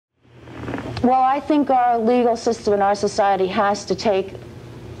Well, I think our legal system and our society has to take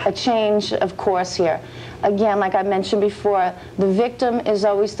a change of course here. Again, like I mentioned before, the victim is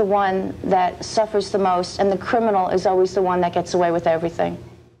always the one that suffers the most, and the criminal is always the one that gets away with everything.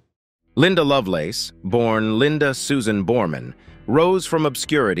 Linda Lovelace, born Linda Susan Borman, rose from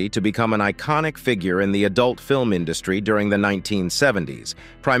obscurity to become an iconic figure in the adult film industry during the 1970s,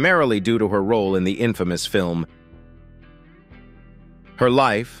 primarily due to her role in the infamous film. Her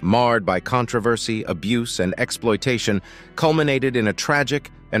life, marred by controversy, abuse, and exploitation, culminated in a tragic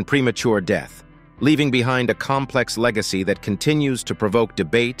and premature death, leaving behind a complex legacy that continues to provoke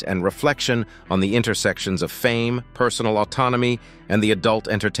debate and reflection on the intersections of fame, personal autonomy, and the adult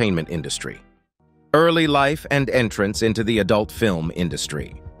entertainment industry. Early life and entrance into the adult film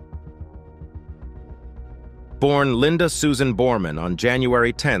industry. Born Linda Susan Borman on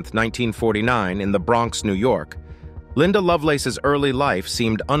January 10, 1949, in the Bronx, New York, Linda Lovelace's early life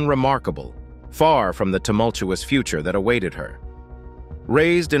seemed unremarkable, far from the tumultuous future that awaited her.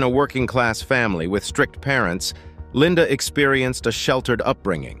 Raised in a working-class family with strict parents, Linda experienced a sheltered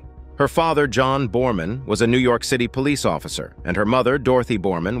upbringing. Her father, John Borman, was a New York City police officer, and her mother, Dorothy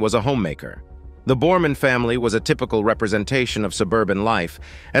Borman, was a homemaker. The Borman family was a typical representation of suburban life,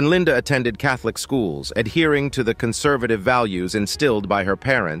 and Linda attended Catholic schools, adhering to the conservative values instilled by her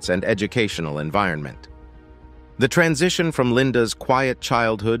parents and educational environment. The transition from Linda's quiet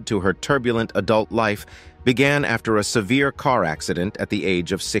childhood to her turbulent adult life began after a severe car accident at the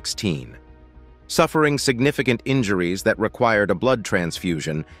age of 16. Suffering significant injuries that required a blood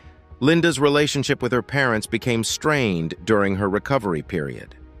transfusion, Linda's relationship with her parents became strained during her recovery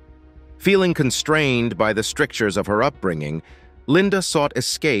period. Feeling constrained by the strictures of her upbringing, Linda sought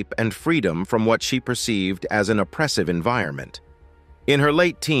escape and freedom from what she perceived as an oppressive environment. In her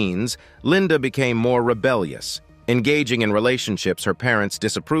late teens, Linda became more rebellious, engaging in relationships her parents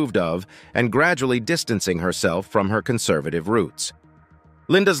disapproved of and gradually distancing herself from her conservative roots.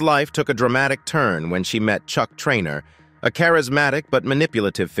 Linda's life took a dramatic turn when she met Chuck Traynor, a charismatic but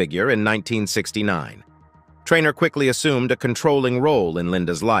manipulative figure, in 1969. Traynor quickly assumed a controlling role in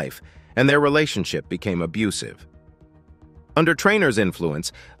Linda's life, and their relationship became abusive. Under Traynor's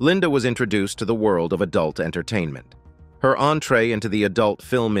influence, Linda was introduced to the world of adult entertainment. Her entree into the adult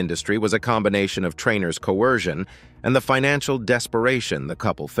film industry was a combination of Traynor's coercion and the financial desperation the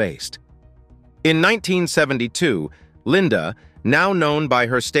couple faced. In 1972, Linda, now known by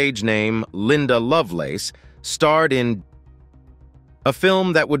her stage name Linda Lovelace, starred in a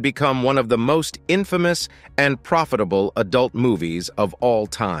film that would become one of the most infamous and profitable adult movies of all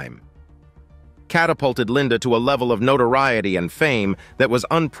time. Catapulted Linda to a level of notoriety and fame that was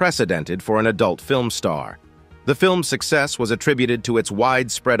unprecedented for an adult film star. The film's success was attributed to its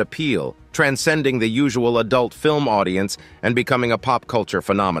widespread appeal, transcending the usual adult film audience and becoming a pop culture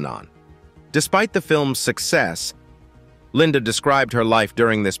phenomenon. Despite the film's success, Linda described her life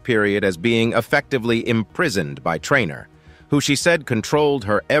during this period as being effectively imprisoned by Traynor, who she said controlled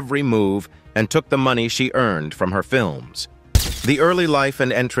her every move and took the money she earned from her films. The early life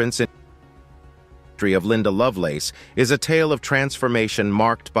and entrance in of Linda Lovelace is a tale of transformation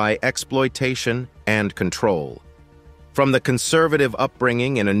marked by exploitation and control. From the conservative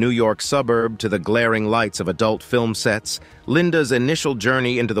upbringing in a New York suburb to the glaring lights of adult film sets, Linda's initial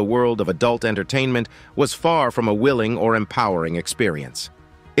journey into the world of adult entertainment was far from a willing or empowering experience.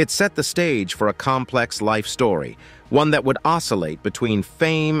 It set the stage for a complex life story, one that would oscillate between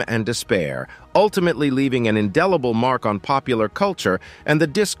fame and despair, ultimately leaving an indelible mark on popular culture and the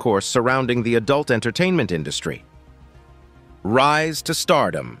discourse surrounding the adult entertainment industry. Rise to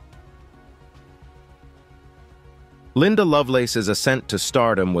stardom. Linda Lovelace's ascent to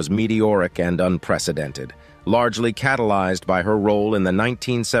stardom was meteoric and unprecedented, largely catalyzed by her role in the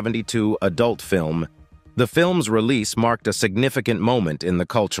 1972 adult film. The film's release marked a significant moment in the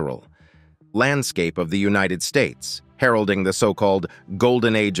cultural landscape of the United States, heralding the so-called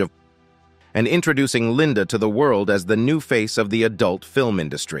Golden Age of and introducing Linda to the world as the new face of the adult film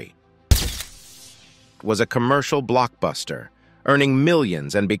industry. It was a commercial blockbuster, earning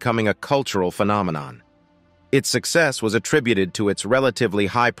millions and becoming a cultural phenomenon. Its success was attributed to its relatively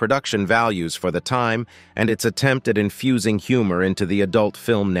high production values for the time and its attempt at infusing humor into the adult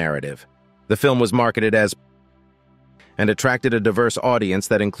film narrative. The film was marketed as and attracted a diverse audience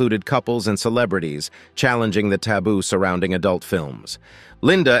that included couples and celebrities, challenging the taboo surrounding adult films.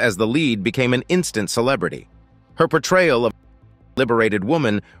 Linda, as the lead, became an instant celebrity. Her portrayal of a liberated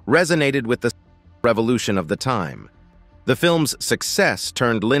woman resonated with the revolution of the time. The film's success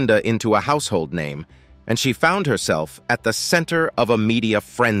turned Linda into a household name, and she found herself at the center of a media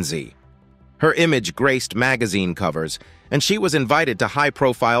frenzy. Her image graced magazine covers, and she was invited to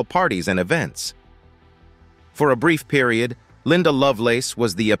high-profile parties and events. For a brief period, Linda Lovelace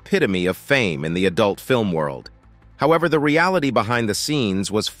was the epitome of fame in the adult film world. However, the reality behind the scenes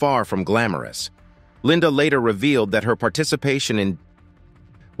was far from glamorous. Linda later revealed that her participation in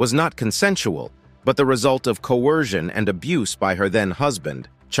was not consensual, but the result of coercion and abuse by her then-husband,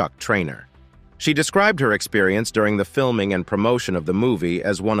 Chuck Traynor. She described her experience during the filming and promotion of the movie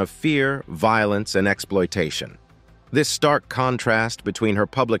as one of fear, violence, and exploitation. This stark contrast between her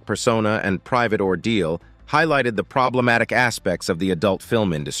public persona and private ordeal highlighted the problematic aspects of the adult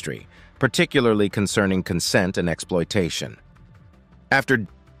film industry, particularly concerning consent and exploitation. After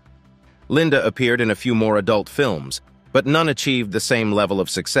Linda appeared in a few more adult films, but none achieved the same level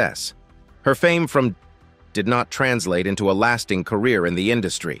of success. Her fame from did not translate into a lasting career in the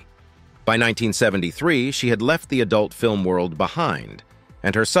industry. By 1973, she had left the adult film world behind,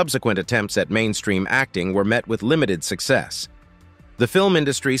 and her subsequent attempts at mainstream acting were met with limited success. The film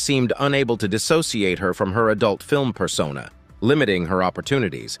industry seemed unable to dissociate her from her adult film persona, limiting her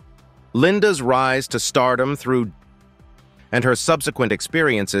opportunities. Linda's rise to stardom through and her subsequent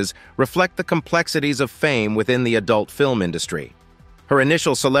experiences reflect the complexities of fame within the adult film industry. Her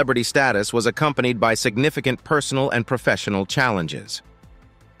initial celebrity status was accompanied by significant personal and professional challenges.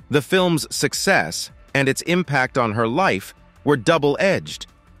 The film's success and its impact on her life were double-edged,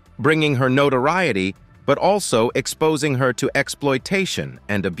 bringing her notoriety but also exposing her to exploitation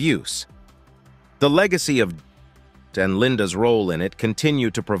and abuse. The legacy of and Linda's role in it continue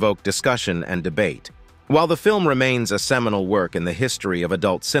to provoke discussion and debate. While the film remains a seminal work in the history of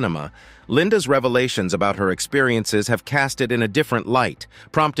adult cinema, Linda's revelations about her experiences have cast it in a different light,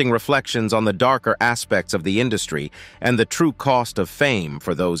 prompting reflections on the darker aspects of the industry and the true cost of fame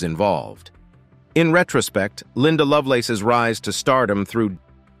for those involved. In retrospect, Linda Lovelace's rise to stardom through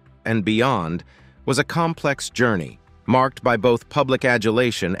and beyond was a complex journey, marked by both public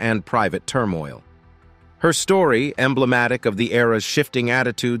adulation and private turmoil. Her story, emblematic of the era's shifting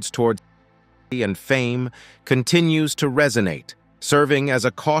attitudes towards and fame, continues to resonate, serving as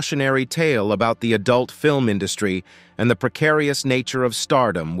a cautionary tale about the adult film industry and the precarious nature of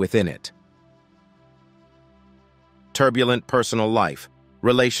stardom within it. Turbulent personal life,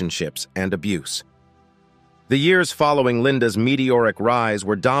 relationships, and abuse. The years following Linda's meteoric rise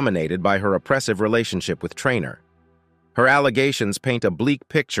were dominated by her oppressive relationship with Traynor. Her allegations paint a bleak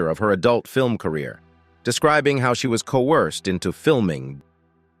picture of her adult film career, describing how she was coerced into filming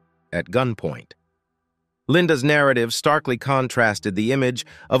at gunpoint. Linda's narrative starkly contrasted the image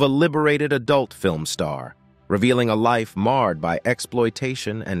of a liberated adult film star, revealing a life marred by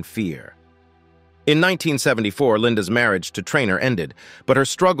exploitation and fear. In 1974, Linda's marriage to Traynor ended, but her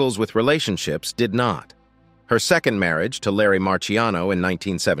struggles with relationships did not. Her second marriage to Larry Marciano in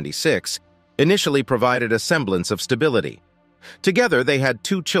 1976 initially provided a semblance of stability. Together, they had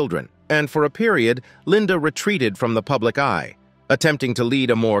 2 children, and for a period, Linda retreated from the public eye, attempting to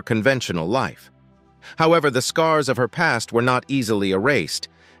lead a more conventional life. However, the scars of her past were not easily erased,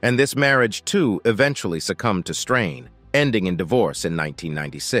 and this marriage, too, eventually succumbed to strain, ending in divorce in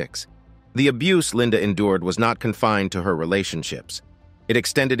 1996. The abuse Linda endured was not confined to her relationships. It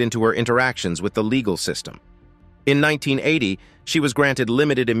extended into her interactions with the legal system. In 1980, she was granted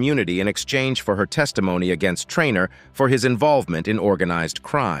limited immunity in exchange for her testimony against Traynor for his involvement in organized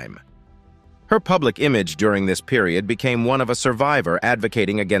crime. Her public image during this period became one of a survivor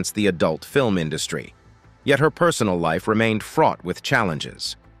advocating against the adult film industry. Yet her personal life remained fraught with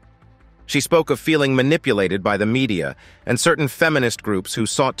challenges. She spoke of feeling manipulated by the media and certain feminist groups who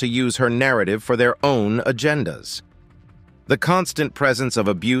sought to use her narrative for their own agendas. The constant presence of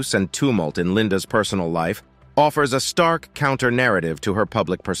abuse and tumult in Linda's personal life offers a stark counter-narrative to her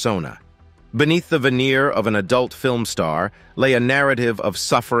public persona. Beneath the veneer of an adult film star lay a narrative of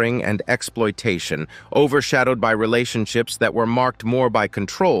suffering and exploitation, overshadowed by relationships that were marked more by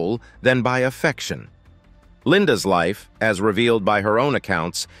control than by affection. Linda's life, as revealed by her own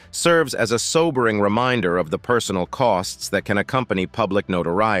accounts, serves as a sobering reminder of the personal costs that can accompany public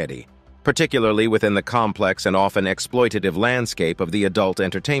notoriety, particularly within the complex and often exploitative landscape of the adult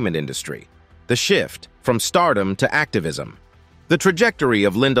entertainment industry. The shift from stardom to activism. The trajectory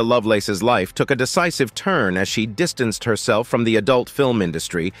of Linda Lovelace's life took a decisive turn as she distanced herself from the adult film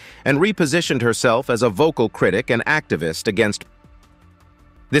industry and repositioned herself as a vocal critic and activist against.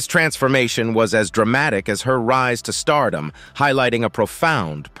 This transformation was as dramatic as her rise to stardom, highlighting a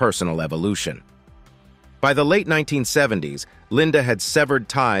profound personal evolution. By the late 1970s, Linda had severed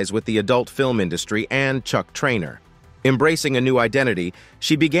ties with the adult film industry and Chuck Traynor. Embracing a new identity,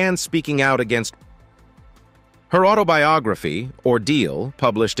 she began speaking out against. Her autobiography, Ordeal,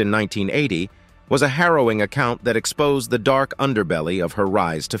 published in 1980, was a harrowing account that exposed the dark underbelly of her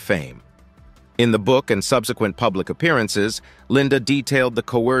rise to fame. In the book and subsequent public appearances, Linda detailed the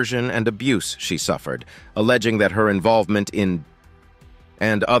coercion and abuse she suffered, alleging that her involvement in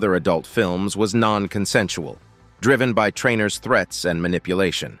and other adult films was non-consensual, driven by trainers' threats and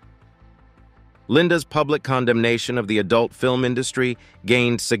manipulation. Linda's public condemnation of the adult film industry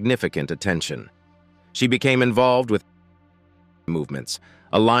gained significant attention. She became involved with movements,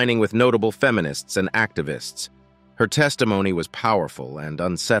 aligning with notable feminists and activists. Her testimony was powerful and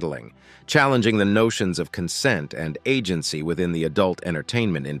unsettling, challenging the notions of consent and agency within the adult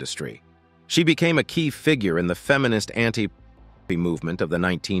entertainment industry. She became a key figure in the feminist anti-pornography movement of the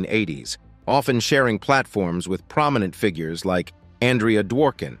 1980s, often sharing platforms with prominent figures like Andrea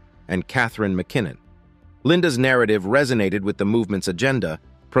Dworkin and Catherine McKinnon. Linda's narrative resonated with the movement's agenda,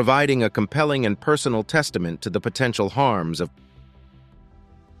 providing a compelling and personal testament to the potential harms of.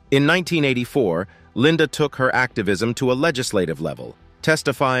 In 1984, Linda took her activism to a legislative level,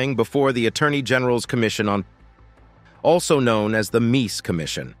 testifying before the Attorney General's Commission on, also known as the Meese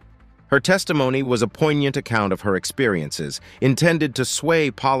Commission. Her testimony was a poignant account of her experiences, intended to sway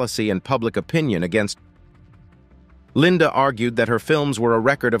policy and public opinion against. Linda argued that her films were a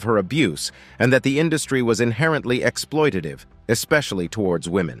record of her abuse and that the industry was inherently exploitative, especially towards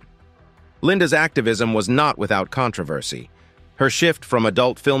women. Linda's activism was not without controversy. Her shift from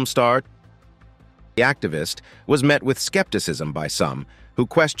adult film star to activist was met with skepticism by some, who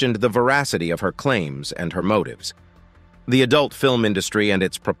questioned the veracity of her claims and her motives. The adult film industry and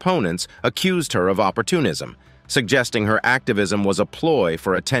its proponents accused her of opportunism, suggesting her activism was a ploy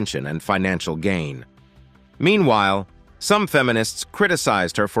for attention and financial gain. Meanwhile, some feminists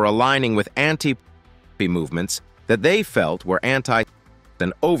criticized her for aligning with anti-pornography movements that they felt were anti-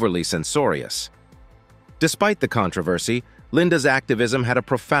 and overly censorious. Despite the controversy, Linda's activism had a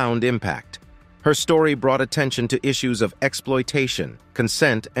profound impact. Her story brought attention to issues of exploitation,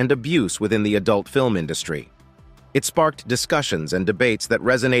 consent, and abuse within the adult film industry. It sparked discussions and debates that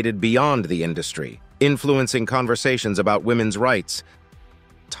resonated beyond the industry, influencing conversations about women's rights,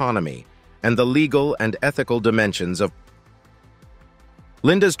 autonomy, and the legal and ethical dimensions of.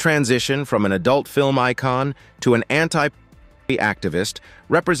 Linda's transition from an adult film icon to an anti-pornography activist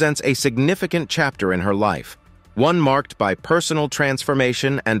represents a significant chapter in her life, one marked by personal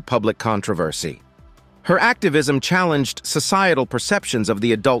transformation and public controversy. Her activism challenged societal perceptions of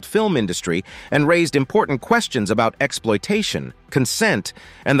the adult film industry and raised important questions about exploitation, consent,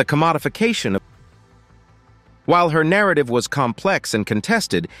 and the commodification of. While her narrative was complex and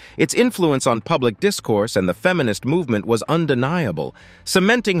contested, its influence on public discourse and the feminist movement was undeniable,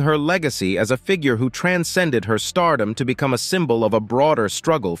 cementing her legacy as a figure who transcended her stardom to become a symbol of a broader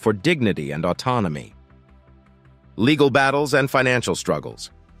struggle for dignity and autonomy. Legal battles and financial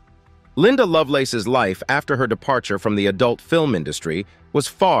struggles. Linda Lovelace's life after her departure from the adult film industry was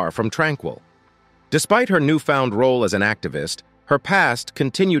far from tranquil. Despite her newfound role as an activist, her past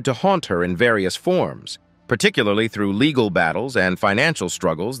continued to haunt her in various forms, particularly through legal battles and financial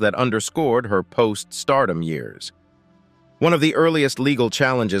struggles that underscored her post-stardom years. One of the earliest legal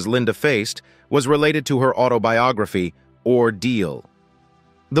challenges Linda faced was related to her autobiography, Ordeal.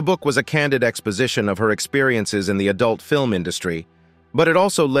 The book was a candid exposition of her experiences in the adult film industry, but it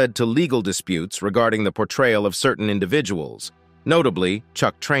also led to legal disputes regarding the portrayal of certain individuals, notably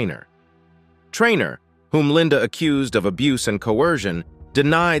Chuck Traynor. Traynor, whom Linda accused of abuse and coercion,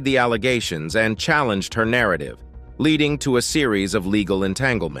 denied the allegations and challenged her narrative, leading to a series of legal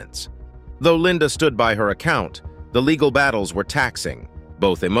entanglements. Though Linda stood by her account, the legal battles were taxing,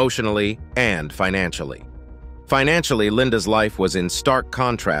 both emotionally and financially. Financially, Linda's life was in stark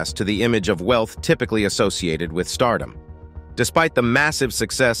contrast to the image of wealth typically associated with stardom. Despite the massive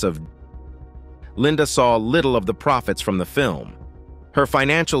success of, Linda saw little of the profits from the film. Her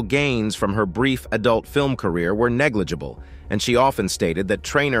financial gains from her brief adult film career were negligible, and she often stated that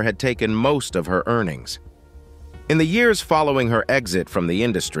Traynor had taken most of her earnings. In the years following her exit from the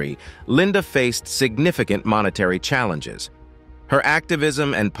industry, Linda faced significant monetary challenges. Her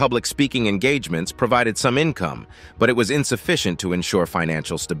activism and public speaking engagements provided some income, but it was insufficient to ensure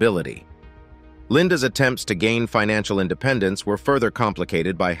financial stability. Linda's attempts to gain financial independence were further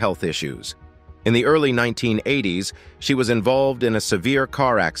complicated by health issues. In the early 1980s, she was involved in a severe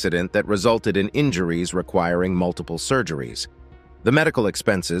car accident that resulted in injuries requiring multiple surgeries. The medical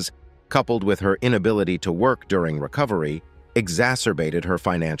expenses, coupled with her inability to work during recovery, exacerbated her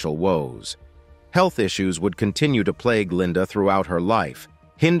financial woes. Health issues would continue to plague Linda throughout her life,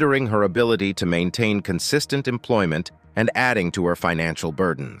 hindering her ability to maintain consistent employment and adding to her financial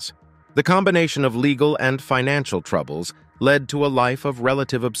burdens. The combination of legal and financial troubles led to a life of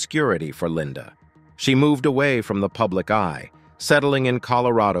relative obscurity for Linda. She moved away from the public eye, settling in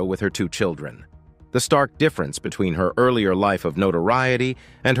Colorado with her 2 children. The stark difference between her earlier life of notoriety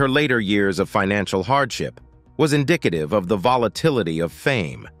and her later years of financial hardship was indicative of the volatility of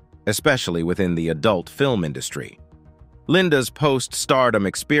fame, especially within the adult film industry. Linda's post-stardom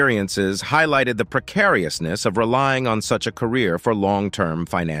experiences highlighted the precariousness of relying on such a career for long-term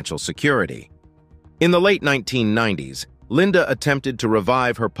financial security. In the late 1990s, Linda attempted to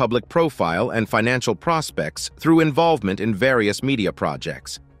revive her public profile and financial prospects through involvement in various media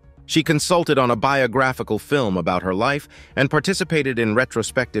projects. She consulted on a biographical film about her life and participated in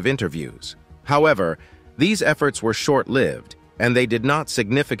retrospective interviews. However, these efforts were short-lived, and they did not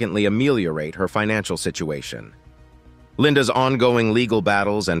significantly ameliorate her financial situation. Linda's ongoing legal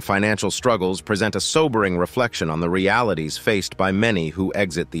battles and financial struggles present a sobering reflection on the realities faced by many who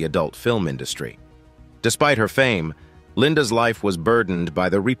exit the adult film industry. Despite her fame, Linda's life was burdened by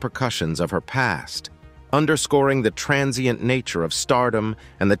the repercussions of her past, underscoring the transient nature of stardom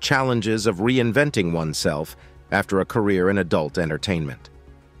and the challenges of reinventing oneself after a career in adult entertainment.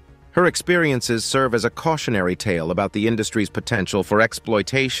 Her experiences serve as a cautionary tale about the industry's potential for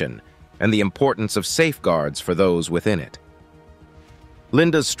exploitation and the importance of safeguards for those within it.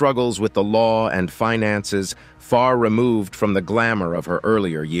 Linda's struggles with the law and finances, far removed from the glamour of her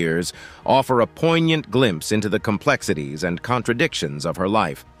earlier years, offer a poignant glimpse into the complexities and contradictions of her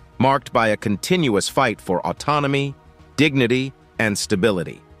life, marked by a continuous fight for autonomy, dignity, and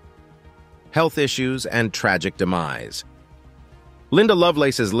stability. Health issues and tragic demise. Linda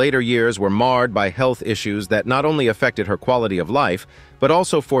Lovelace's later years were marred by health issues that not only affected her quality of life, but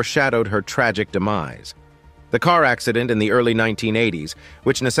also foreshadowed her tragic demise. The car accident in the early 1980s,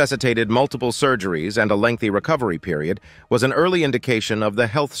 which necessitated multiple surgeries and a lengthy recovery period, was an early indication of the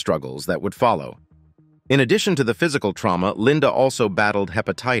health struggles that would follow. In addition to the physical trauma, Linda also battled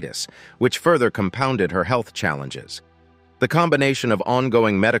hepatitis, which further compounded her health challenges. The combination of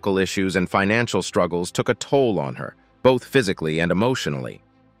ongoing medical issues and financial struggles took a toll on her, both physically and emotionally.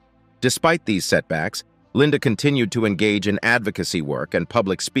 Despite these setbacks, Linda continued to engage in advocacy work and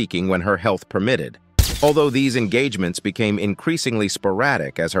public speaking when her health permitted, although these engagements became increasingly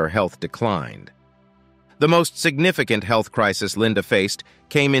sporadic as her health declined. The most significant health crisis Linda faced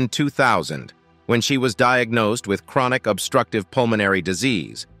came in 2000, when she was diagnosed with chronic obstructive pulmonary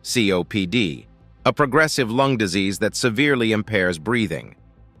disease, COPD, a progressive lung disease that severely impairs breathing.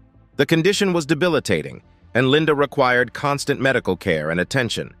 The condition was debilitating, and Linda required constant medical care and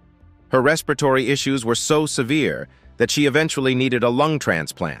attention. Her respiratory issues were so severe that she eventually needed a lung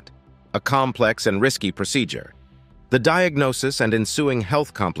transplant, a complex and risky procedure. The diagnosis and ensuing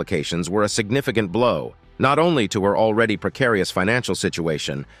health complications were a significant blow, not only to her already precarious financial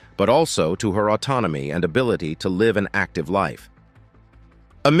situation, but also to her autonomy and ability to live an active life.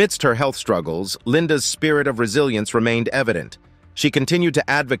 Amidst her health struggles, Linda's spirit of resilience remained evident. She continued to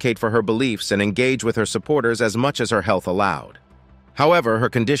advocate for her beliefs and engage with her supporters as much as her health allowed. However, her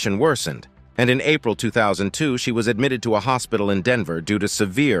condition worsened, and in April 2002, she was admitted to a hospital in Denver due to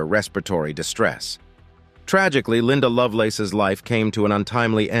severe respiratory distress. Tragically, Linda Lovelace's life came to an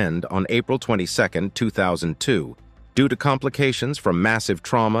untimely end on April 22, 2002, due to complications from massive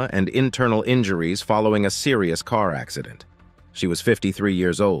trauma and internal injuries following a serious car accident. She was 53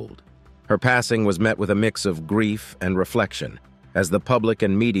 years old. Her passing was met with a mix of grief and reflection, as the public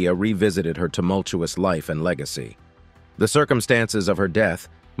and media revisited her tumultuous life and legacy. The circumstances of her death,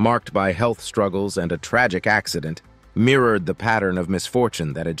 marked by health struggles and a tragic accident, mirrored the pattern of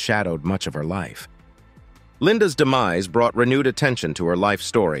misfortune that had shadowed much of her life. Linda's demise brought renewed attention to her life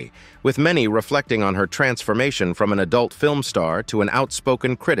story, with many reflecting on her transformation from an adult film star to an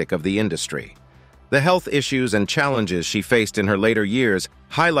outspoken critic of the industry. The health issues and challenges she faced in her later years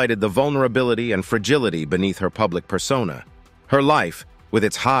highlighted the vulnerability and fragility beneath her public persona. Her life, with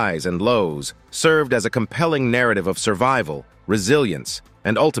its highs and lows, served as a compelling narrative of survival, resilience,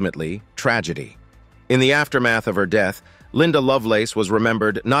 and ultimately, tragedy. In the aftermath of her death, Linda Lovelace was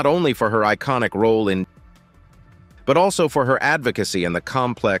remembered not only for her iconic role in, but also for her advocacy and the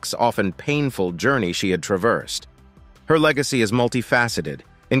complex, often painful journey she had traversed. Her legacy is multifaceted,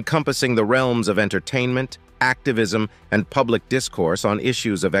 encompassing the realms of entertainment, activism, and public discourse on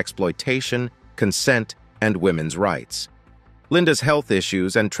issues of exploitation, consent, and women's rights. Linda's health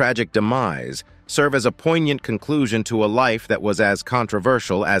issues and tragic demise serve as a poignant conclusion to a life that was as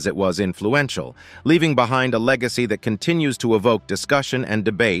controversial as it was influential, leaving behind a legacy that continues to evoke discussion and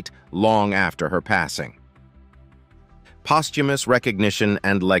debate long after her passing. Posthumous recognition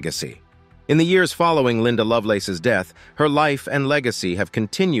and legacy. In the years following Linda Lovelace's death, her life and legacy have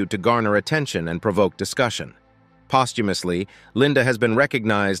continued to garner attention and provoke discussion. Posthumously, Linda has been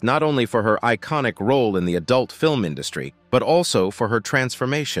recognized not only for her iconic role in the adult film industry, but also for her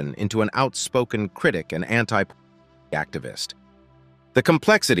transformation into an outspoken critic and anti-activist. The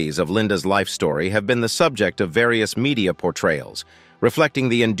complexities of Linda's life story have been the subject of various media portrayals, reflecting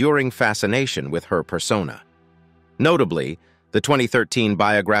the enduring fascination with her persona. Notably, the 2013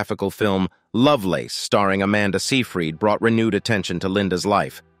 biographical film Lovelace, starring Amanda Seyfried, brought renewed attention to Linda's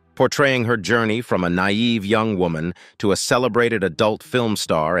life, portraying her journey from a naive young woman to a celebrated adult film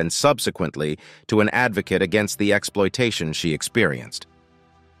star and subsequently to an advocate against the exploitation she experienced.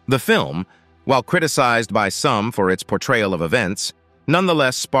 The film, while criticized by some for its portrayal of events,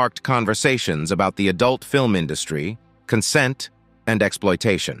 nonetheless sparked conversations about the adult film industry, consent, and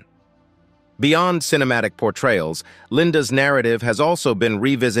exploitation. Beyond cinematic portrayals, Linda's narrative has also been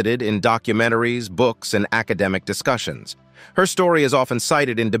revisited in documentaries, books, and academic discussions. Her story is often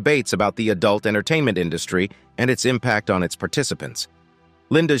cited in debates about the adult entertainment industry and its impact on its participants.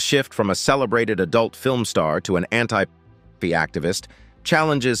 Linda's shift from a celebrated adult film star to an anti-activist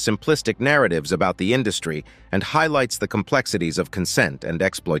challenges simplistic narratives about the industry and highlights the complexities of consent and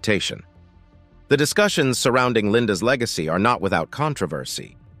exploitation. The discussions surrounding Linda's legacy are not without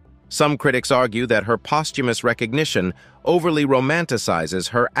controversy. Some critics argue that her posthumous recognition overly romanticizes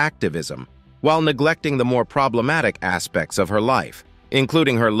her activism, while neglecting the more problematic aspects of her life,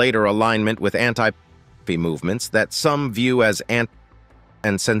 including her later alignment with anti-movements that some view as and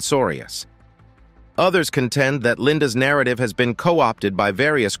censorious. Others contend that Linda's narrative has been co-opted by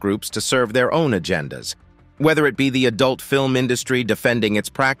various groups to serve their own agendas, whether it be the adult film industry defending its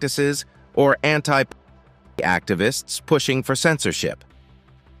practices or anti-activists pushing for censorship.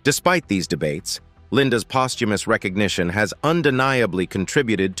 Despite these debates, Linda's posthumous recognition has undeniably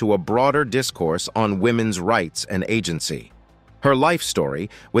contributed to a broader discourse on women's rights and agency. Her life story,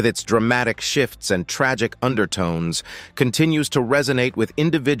 with its dramatic shifts and tragic undertones, continues to resonate with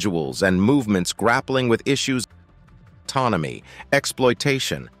individuals and movements grappling with issues of autonomy,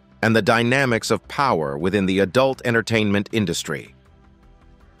 exploitation, and the dynamics of power within the adult entertainment industry.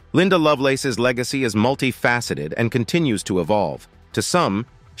 Linda Lovelace's legacy is multifaceted and continues to evolve. To some,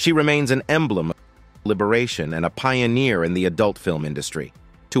 she remains an emblem of liberation and a pioneer in the adult film industry.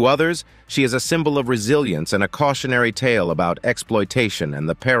 To others, she is a symbol of resilience and a cautionary tale about exploitation and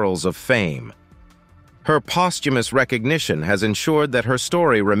the perils of fame. Her posthumous recognition has ensured that her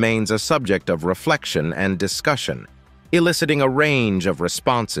story remains a subject of reflection and discussion, eliciting a range of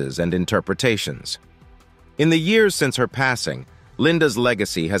responses and interpretations. In the years since her passing, Linda's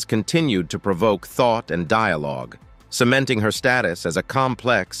legacy has continued to provoke thought and dialogue, cementing her status as a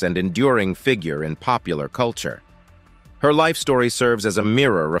complex and enduring figure in popular culture. Her life story serves as a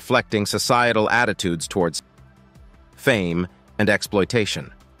mirror reflecting societal attitudes towards fame and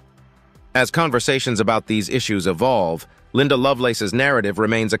exploitation. As conversations about these issues evolve, Linda Lovelace's narrative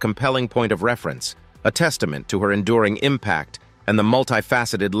remains a compelling point of reference, a testament to her enduring impact and the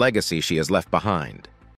multifaceted legacy she has left behind.